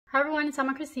Hi everyone, it's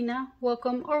Ama Christina.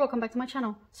 Welcome back to my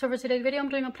channel. So for today's video, I'm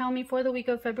doing a plan me for the week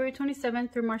of February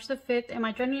 27th through March the 5th in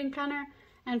my journaling planner.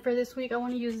 And for this week, I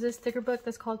want to use this sticker book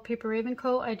that's called Paper Raven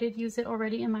Co. I did use it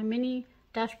already in my mini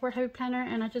dashboard heavy planner,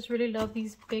 and I just really love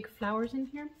these big flowers in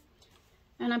here.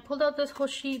 And I pulled out this whole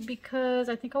sheet because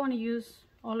I think I want to use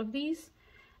all of these.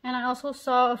 And I also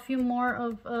saw a few more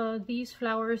of these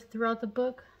flowers throughout the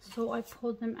book, so I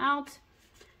pulled them out,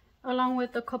 along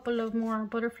with a couple of more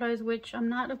butterflies, which I'm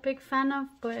not a big fan of,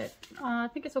 but I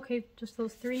think it's okay, just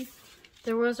those three.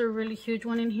 There was a really huge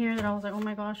one in here that I was like, oh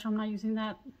my gosh, I'm not using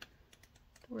that.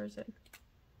 Where is it?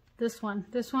 This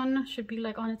one should be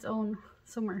like on its own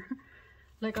somewhere,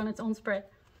 like on its own spread.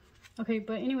 Okay,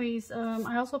 but anyways,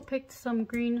 I also picked some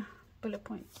green bullet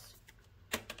points.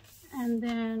 And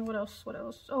then what else?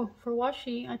 Oh, for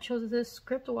washi, I chose this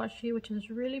script washi, which is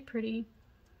really pretty.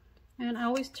 And I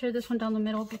always tear this one down the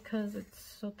middle because it's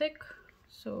so thick.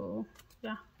 So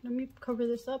yeah, let me cover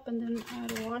this up and then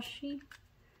add a washi.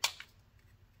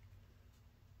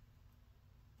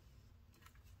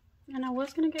 And I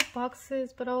was gonna get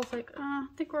boxes, but I was like, I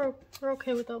think we're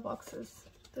okay without boxes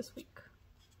this week.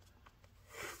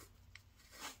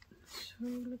 So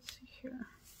let's see here.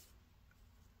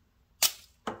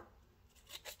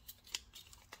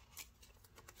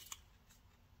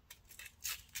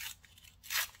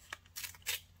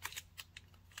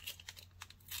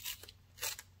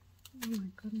 Oh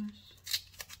my goodness.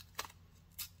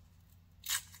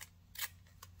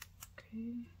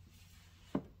 Okay.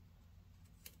 Put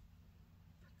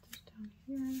this down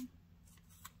here.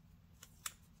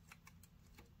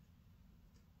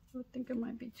 I think it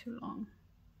might be too long.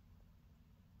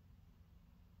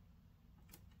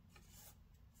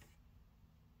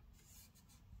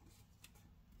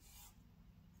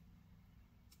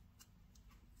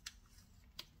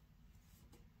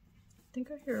 I think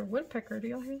I hear a woodpecker. Do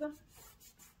y'all hear that?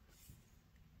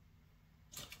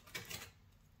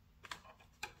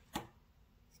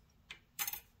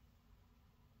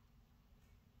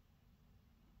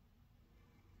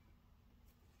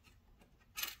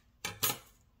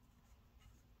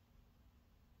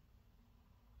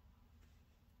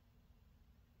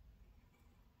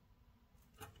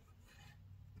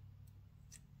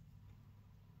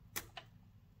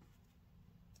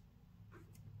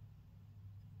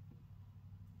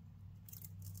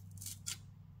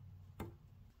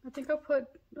 I think I'll put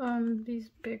these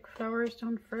big flowers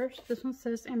down first. This one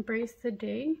says embrace the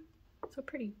day. So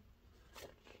pretty.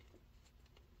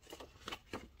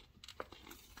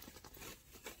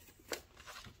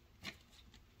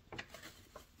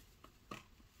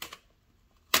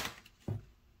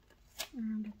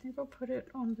 And I think I'll put it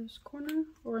on this corner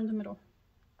or in the middle.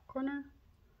 Corner,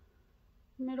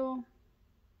 middle,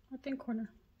 I think corner.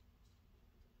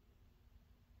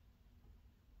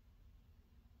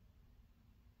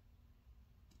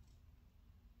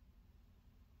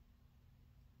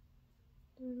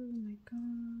 Oh my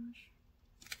gosh.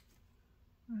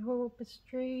 I hope it's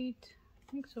straight.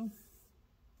 I think so.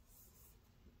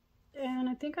 And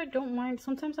I think I don't mind.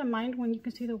 Sometimes I mind when you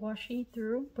can see the washi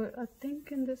through, but I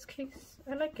think in this case,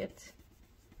 I like it.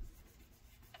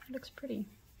 It looks pretty.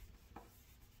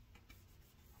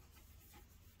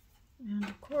 And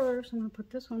of course, I'm gonna put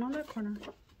this one on that corner.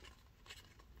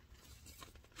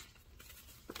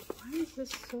 Why is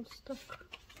this so stuck?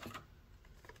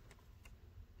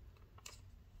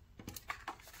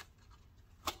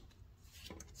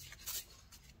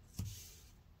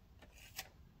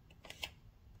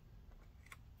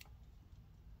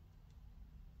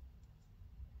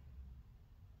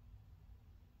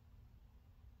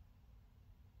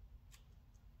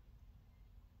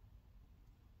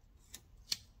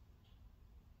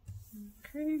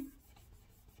 Okay.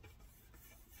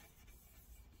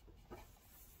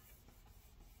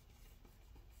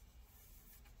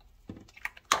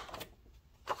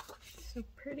 So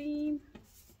pretty.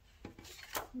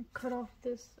 Let me cut off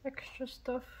this extra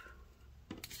stuff.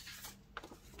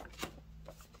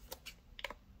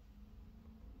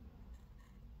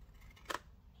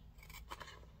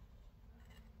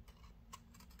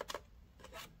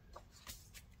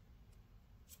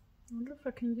 I wonder if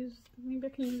I can use, maybe I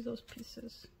can use those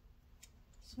pieces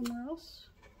somewhere else.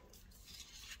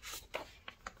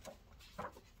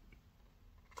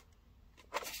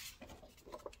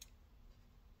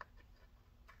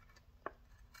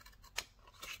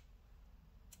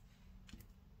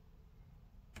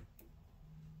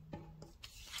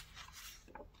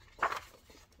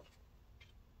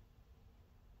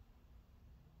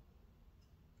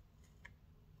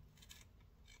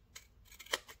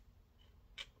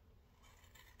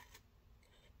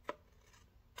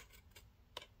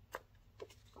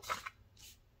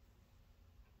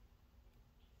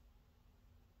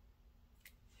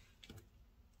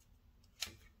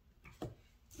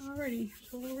 already,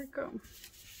 so there we go.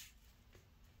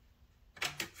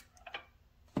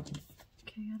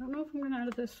 Okay, I don't know if I'm gonna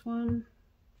add this one.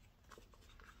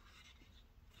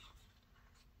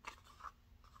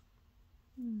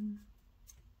 I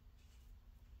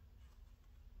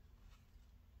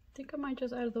think I might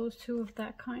just add those two of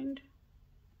that kind.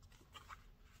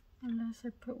 Unless I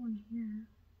put one here.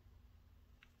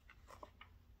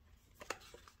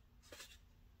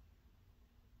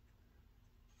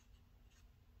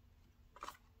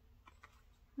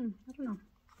 I don't know.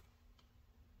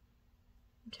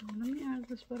 Okay, well, let me add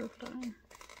this butterfly.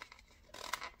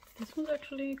 This one's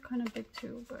actually kind of big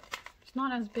too, but it's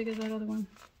not as big as that other one.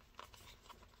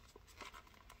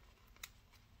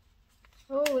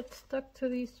 Oh, it's stuck to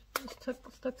these. It's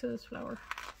stuck to this flower.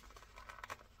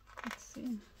 Let's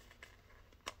see.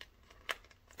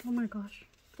 Oh my gosh,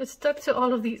 it's stuck to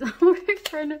all of these.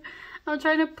 I'm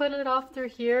trying to put it off through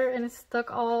here, and it's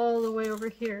stuck all the way over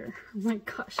here. Oh my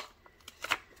gosh.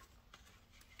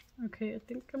 Okay, I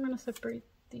think I'm gonna separate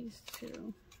these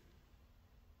two.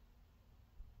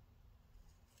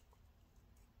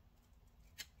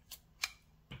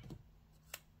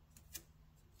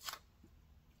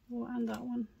 We'll end that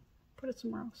one. Put it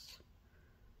somewhere else.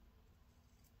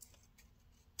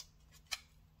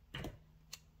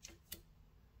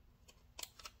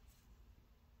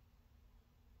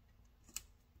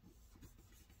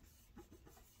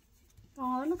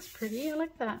 Oh, that looks pretty. I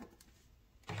like that.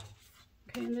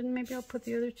 Okay, and then maybe I'll put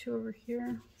the other two over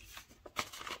here.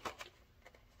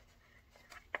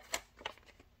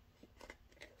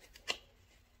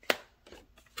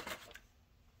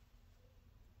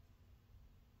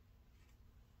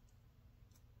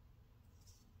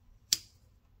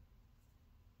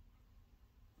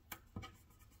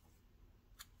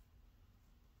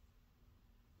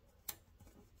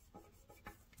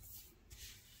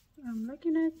 I'm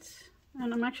liking it,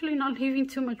 and I'm actually not leaving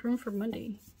too much room for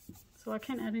Monday, so I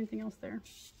can't add anything else there.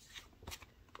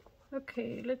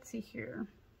 Okay, let's see here.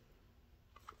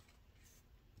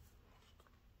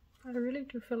 I really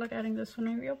do feel like adding this one.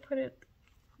 Maybe I'll put it,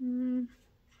 I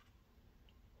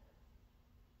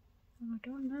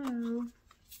don't know.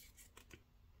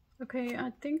 Okay,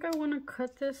 I think I want to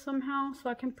cut this somehow so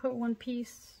I can put one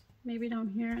piece maybe down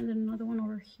here and then another one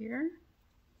over here.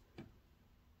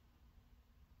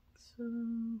 So I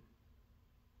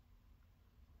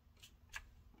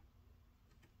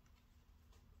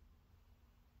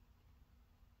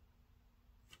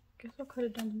guess I'll cut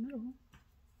it down the middle.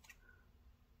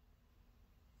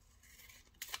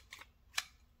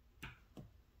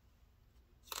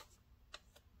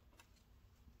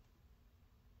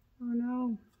 Oh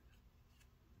no,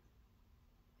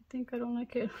 I think I don't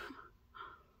like it.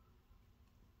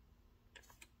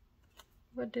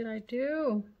 What did I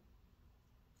do?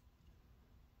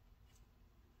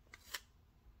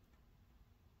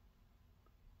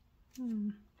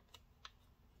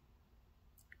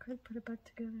 Could put it back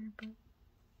together, but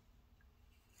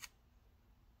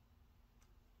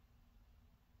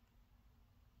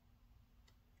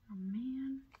oh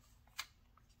man.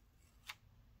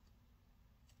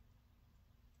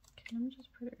 Okay, let me just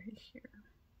put it right here.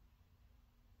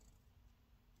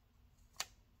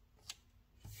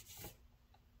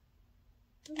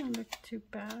 Doesn't look too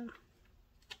bad.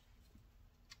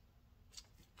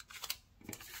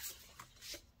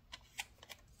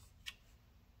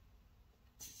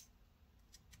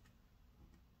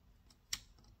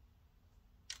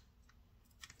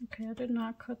 Okay, I did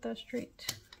not cut that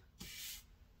straight.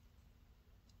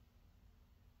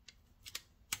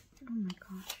 Oh my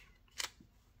gosh.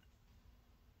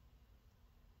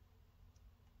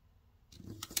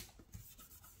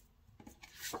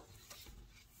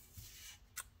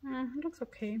 It looks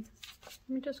okay. Let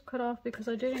me just cut off because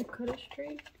I didn't cut it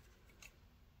straight.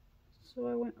 So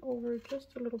I went over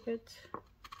just a little bit.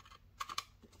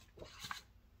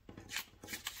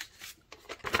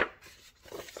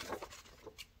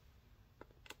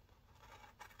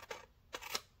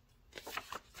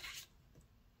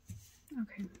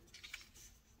 Okay.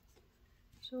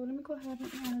 So let me go ahead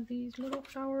and add these little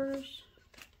flowers.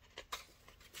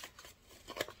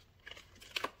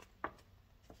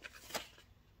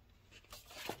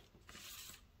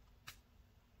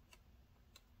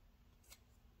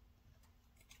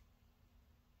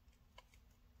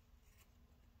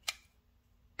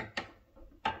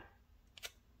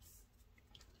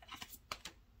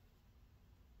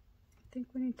 I think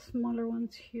we need smaller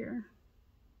ones here.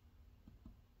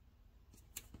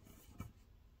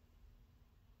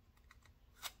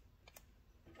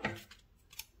 Okay,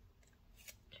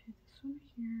 this one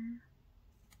here.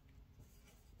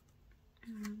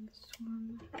 And this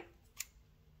one.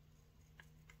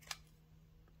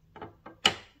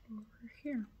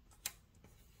 here.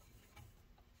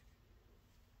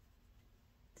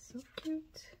 So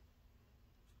cute.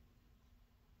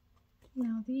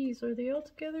 Now these, are they all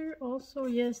together? Also,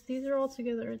 yes, these are all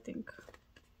together, I think.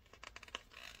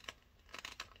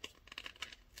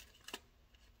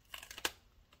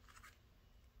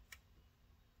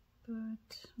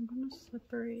 But I'm gonna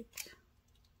separate.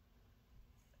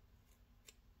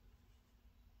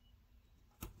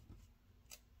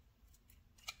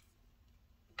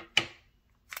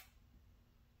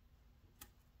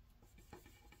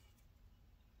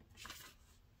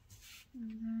 And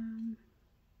then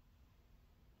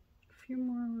a few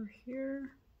more over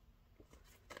here.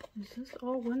 Is this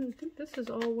all one? I think this is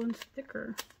all one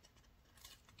sticker.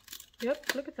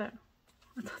 Yep, look at that.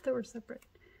 I thought they were separate.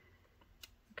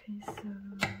 Okay, so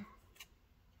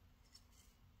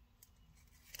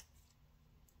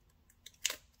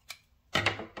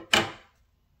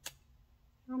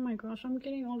oh my gosh, I'm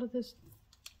getting all of this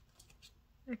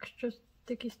extra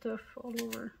sticky stuff all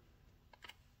over.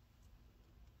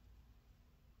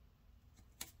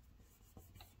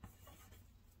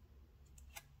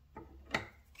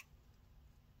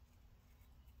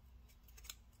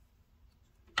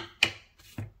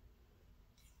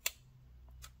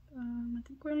 I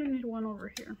think we only need one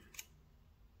over here.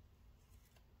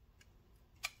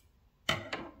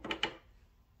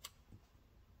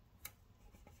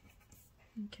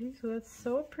 Okay, so that's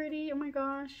so pretty. Oh my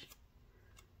gosh.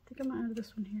 I think I'm gonna add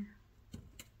this one here.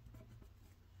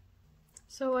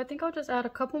 So I think I'll just add a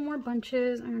couple more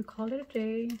bunches and call it a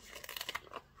day,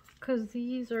 because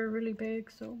these are really big,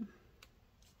 so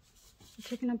they're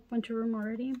taking up a bunch of room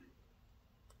already.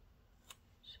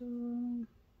 So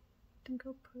I think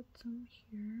I'll put some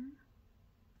here.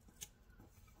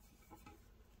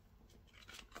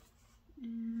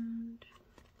 And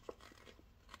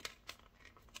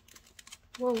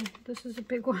whoa, this is a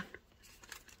big one.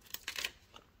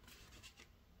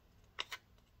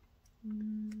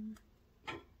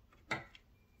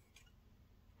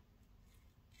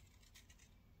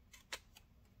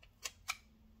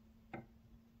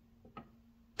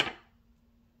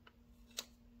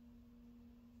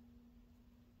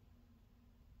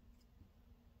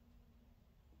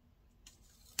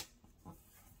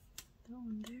 That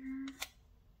one there.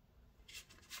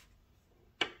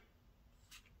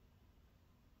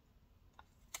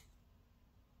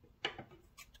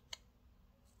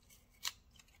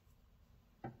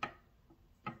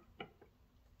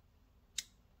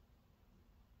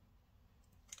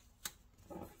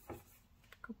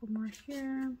 Couple more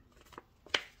here.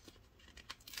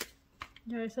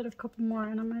 Yeah, I said a couple more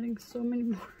and I'm adding so many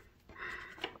more.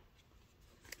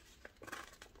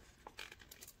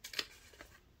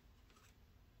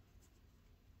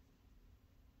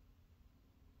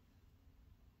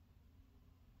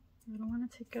 I don't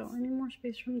want to take out any more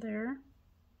space from there.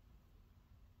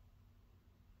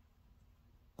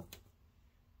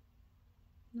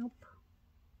 Nope.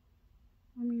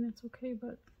 I mean, it's okay,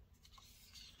 but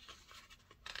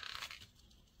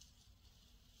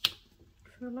I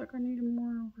feel like I need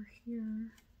more over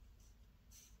here.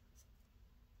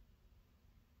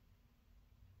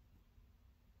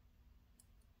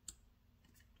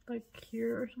 Like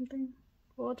here or something.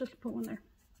 Well, I'll just put one there.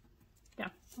 Yeah,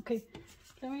 okay.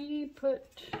 Let me put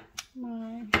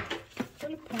my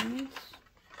little ponies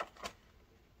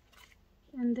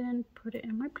and then put it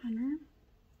in my planner.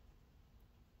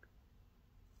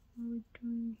 What are we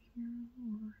doing here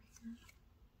or here?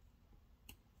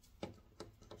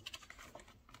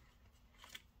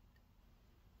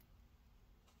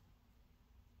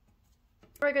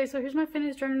 Alright guys, so here's my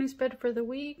finished journaling spread for the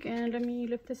week, and let me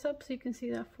lift this up so you can see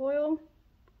that foil.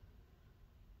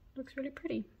 Looks really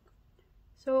pretty.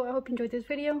 So I hope you enjoyed this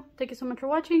video. Thank you so much for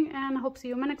watching, and I hope to see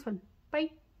you in my next one.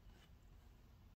 Bye!